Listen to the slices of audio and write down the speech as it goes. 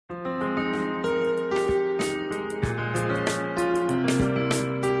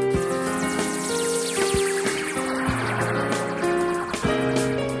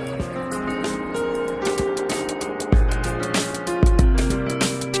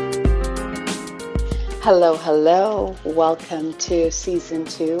Hello, hello. Welcome to season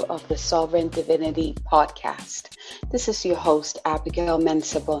 2 of the Sovereign Divinity podcast. This is your host, Abigail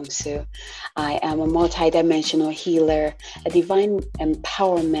Mensah-Bonsu. I am a multidimensional healer, a divine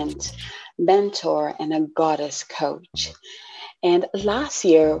empowerment mentor, and a goddess coach. And last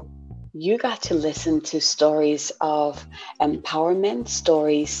year, you got to listen to stories of empowerment,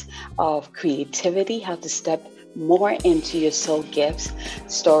 stories of creativity, how to step more into your soul gifts,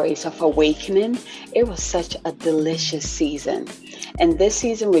 stories of awakening. It was such a delicious season. And this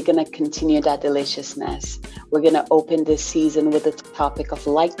season, we're going to continue that deliciousness. We're going to open this season with the topic of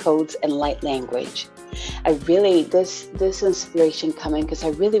light codes and light language. This inspiration coming because I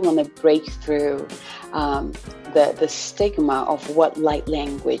really want to break through the stigma of what light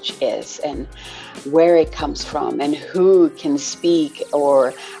language is and where it comes from and who can speak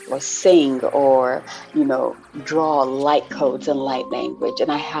or sing or draw light codes and light language.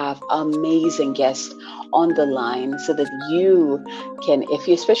 And I have amazing guests on the line so that you can,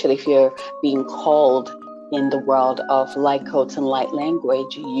 especially if you're being called in the world of light codes and light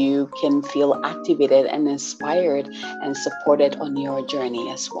language, you can feel activated and inspired and supported on your journey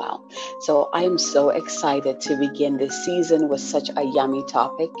as well. So I am so excited to begin this season with such a yummy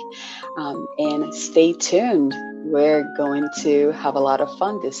topic. And stay tuned. We're going to have a lot of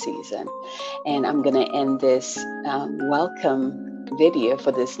fun this season. And I'm going to end this welcome video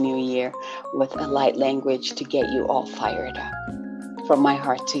for this new year with a light language to get you all fired up. From my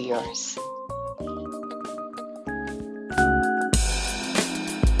heart to yours.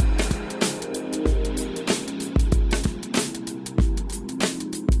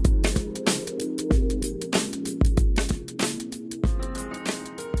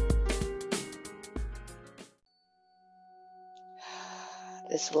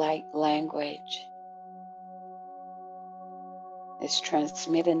 This light language is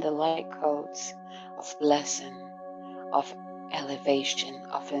transmitting the light codes of blessing, of elevation,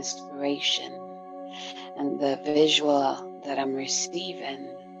 of inspiration. And the visual that I'm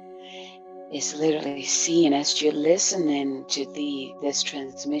receiving is literally seeing as you're listening to this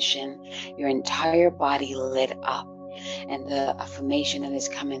transmission, your entire body lit up. And the affirmation that is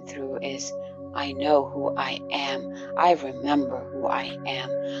coming through is, I know who I am. I remember who I am.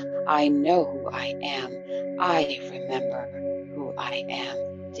 I know who I am. I remember who I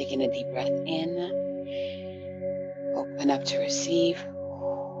am. Taking a deep breath in. Open up to receive.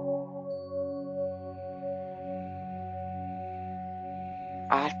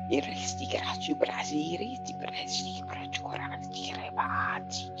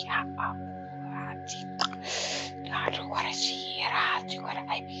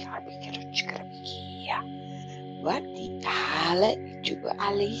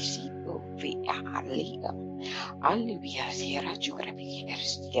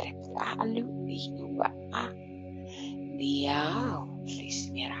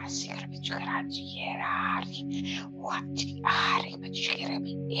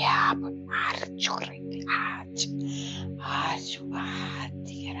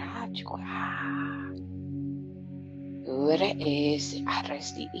 Ora is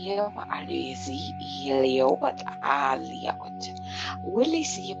arresti eva alisi iliot aliot. Willi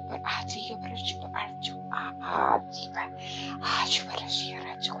si per ati per arju adiva. Ashwara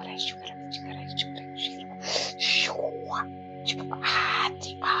shira chura shura chura chura shura. Chupa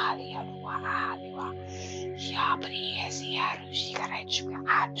ati aliwa aliwa. Yabri is yaru shikara chura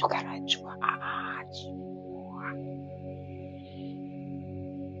atu kara chura ati.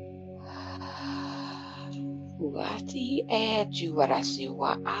 Wati juarasi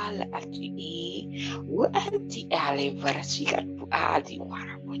wa al ati wa anti ale varasi atu adi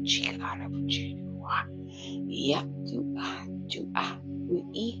wara buchi ara buchi wa ya tu a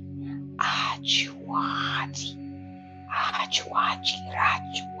ui ajuati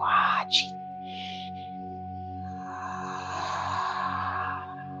rajuachi.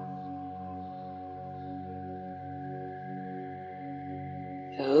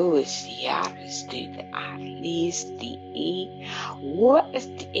 Who is the artist? The artist, the what is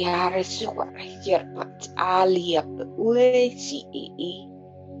the artist? What is your but Alia? Where is he?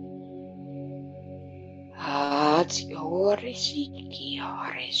 The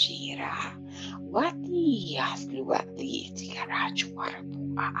Orishira. What the Aslu? What the Tikarachwarapu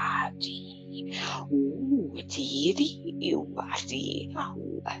Adi? Ooh, Tiri, you are the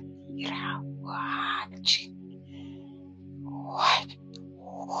watching. What?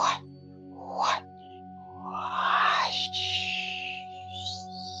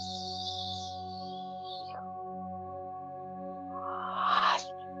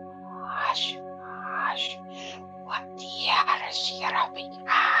 What the other Sierra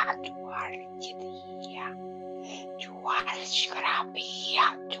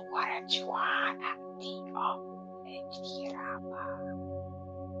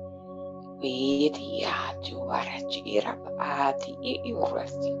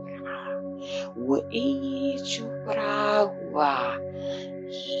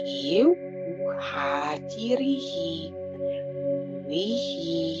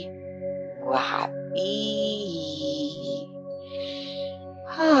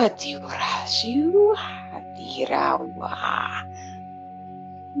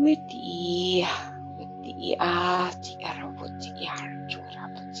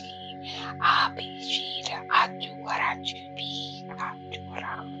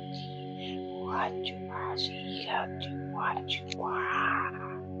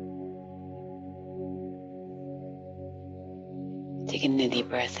Taking a deep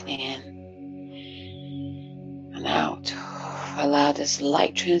breath in and out. Allow this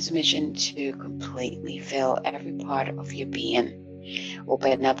light transmission to completely fill every part of your being.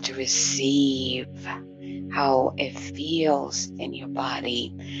 Open up to receive how it feels in your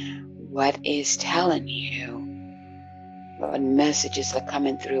body. What is telling you? What messages are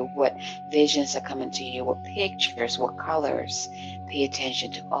coming through? What visions are coming to you? What pictures? What colors? Pay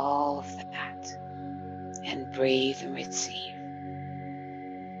attention to all of that. And breathe and receive.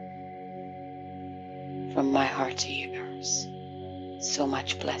 From my heart to yours. So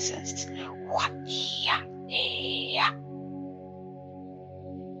much blessings.